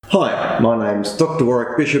Hi, my name's Dr.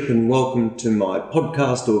 Warwick Bishop and welcome to my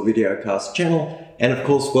podcast or videocast channel, and of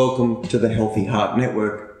course welcome to the Healthy Heart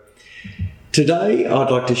Network. Today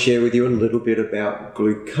I'd like to share with you a little bit about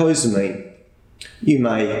glucosamine. You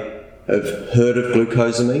may have heard of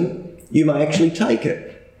glucosamine, you may actually take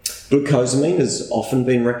it. Glucosamine has often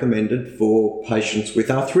been recommended for patients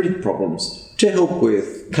with arthritic problems to help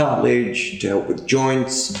with cartilage, to help with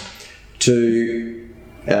joints, to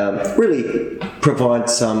really provide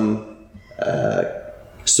some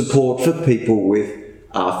support for people with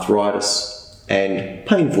arthritis and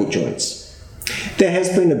painful joints. There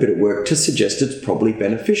has been a bit of work to suggest it's probably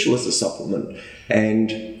beneficial as a supplement,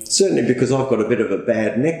 and certainly because I've got a bit of a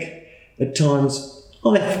bad neck, at times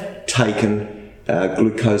I've taken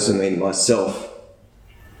glucosamine myself.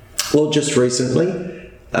 Well, just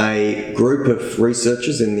recently, a group of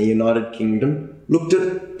researchers in the United Kingdom looked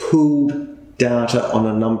at pooled data on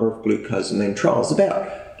a number of glucosamine trials,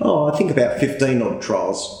 I think about 15 odd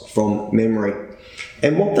trials from memory.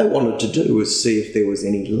 And what they wanted to do was see if there was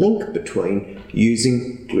any link between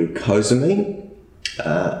using glucosamine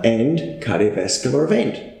and cardiovascular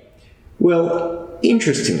event. Well,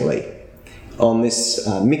 interestingly, on this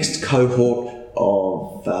mixed cohort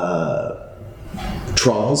of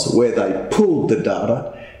trials where they pooled the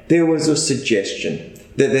data, there was a suggestion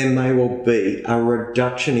that there may well be a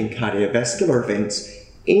reduction in cardiovascular events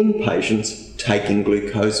in patients taking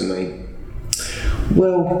glucosamine.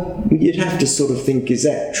 Well, you'd have to sort of think, is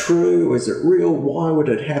that true? Is it real? Why would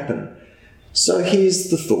it happen? So here's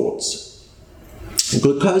the thoughts.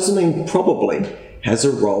 Glucosamine probably has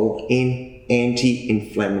a role in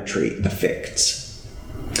anti-inflammatory effects.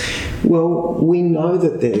 Well, we know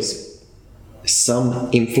that there's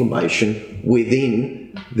some inflammation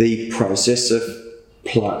within the process of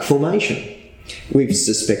plaque formation. We've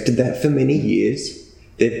suspected that for many years.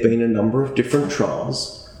 There have been a number of different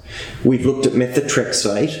trials. We've looked at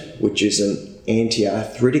methotrexate, which is an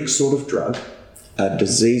anti-arthritic sort of drug, a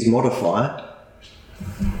disease modifier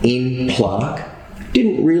in plaque.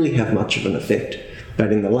 Didn't really have much of an effect,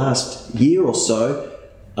 but in the last year or so,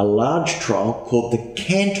 a large trial called the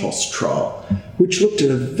CANTOS trial, which looked at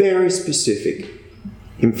a very specific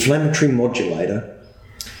inflammatory modulator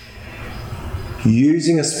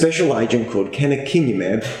using a special agent called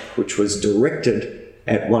canakinumab, which was directed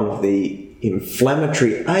at one of the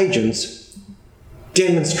inflammatory agents,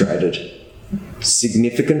 demonstrated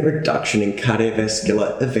significant reduction in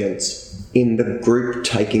cardiovascular events in the group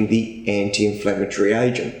taking the anti-inflammatory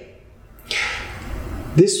agent.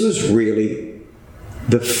 This was really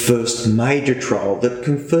the first major trial that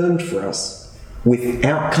confirmed for us, with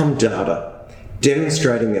outcome data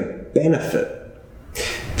demonstrating a benefit,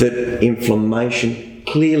 that inflammation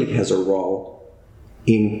clearly has a role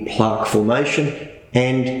in plaque formation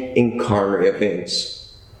and in coronary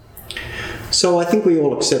events. So I think we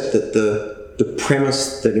all accept that the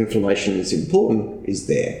premise that inflammation is important is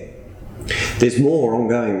there. There's more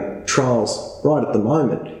ongoing trials right at the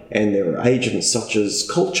moment, and there are agents such as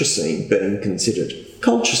colchicine being considered.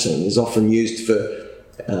 Colchicine is often used for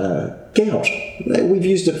gout. We've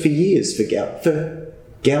used it for years for gout, for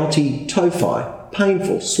gouty tophi,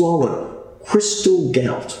 painful, swollen, crystal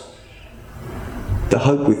gout. The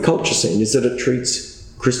hope with colchicine is that it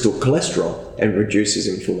treats crystal cholesterol and reduces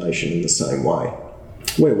inflammation in the same way.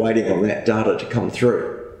 We're waiting on that data to come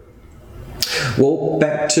through. Well,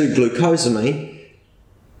 back to glucosamine.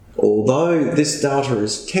 Although this data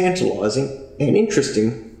is tantalising and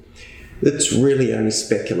interesting, it's really only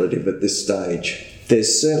speculative at this stage.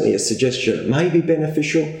 There's certainly a suggestion it may be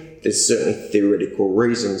beneficial. There's certainly theoretical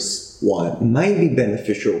reasons why it may be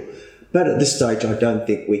beneficial, but at this stage I don't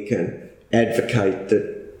think we can advocate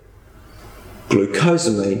that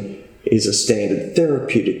glucosamine is a standard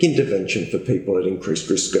therapeutic intervention for people at increased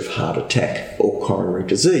risk of heart attack or coronary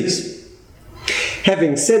disease.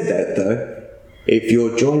 Having said that though, if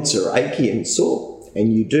your joints are achy and sore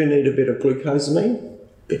and you do need a bit of glucosamine, a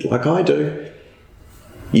bit like I do,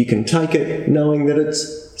 you can take it knowing that it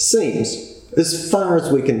seems, as far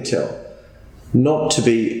as we can tell, not to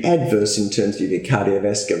be adverse in terms of your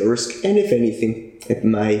cardiovascular risk, and if anything, it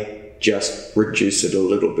may just reduce it a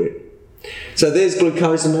little bit. So there's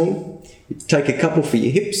glucosamine. You take a couple for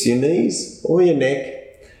your hips, your knees, or your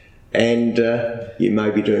neck, and you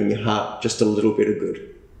may be doing your heart just a little bit of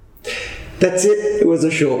good. That's it. It was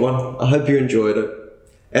a short one. I hope you enjoyed it.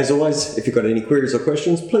 As always, if you've got any queries or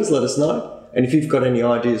questions, please let us know. And if you've got any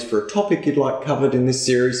ideas for a topic you'd like covered in this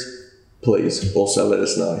series, please also let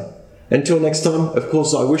us know. Until next time, of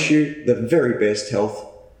course, I wish you the very best health.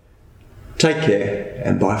 Take care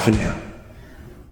and bye for now.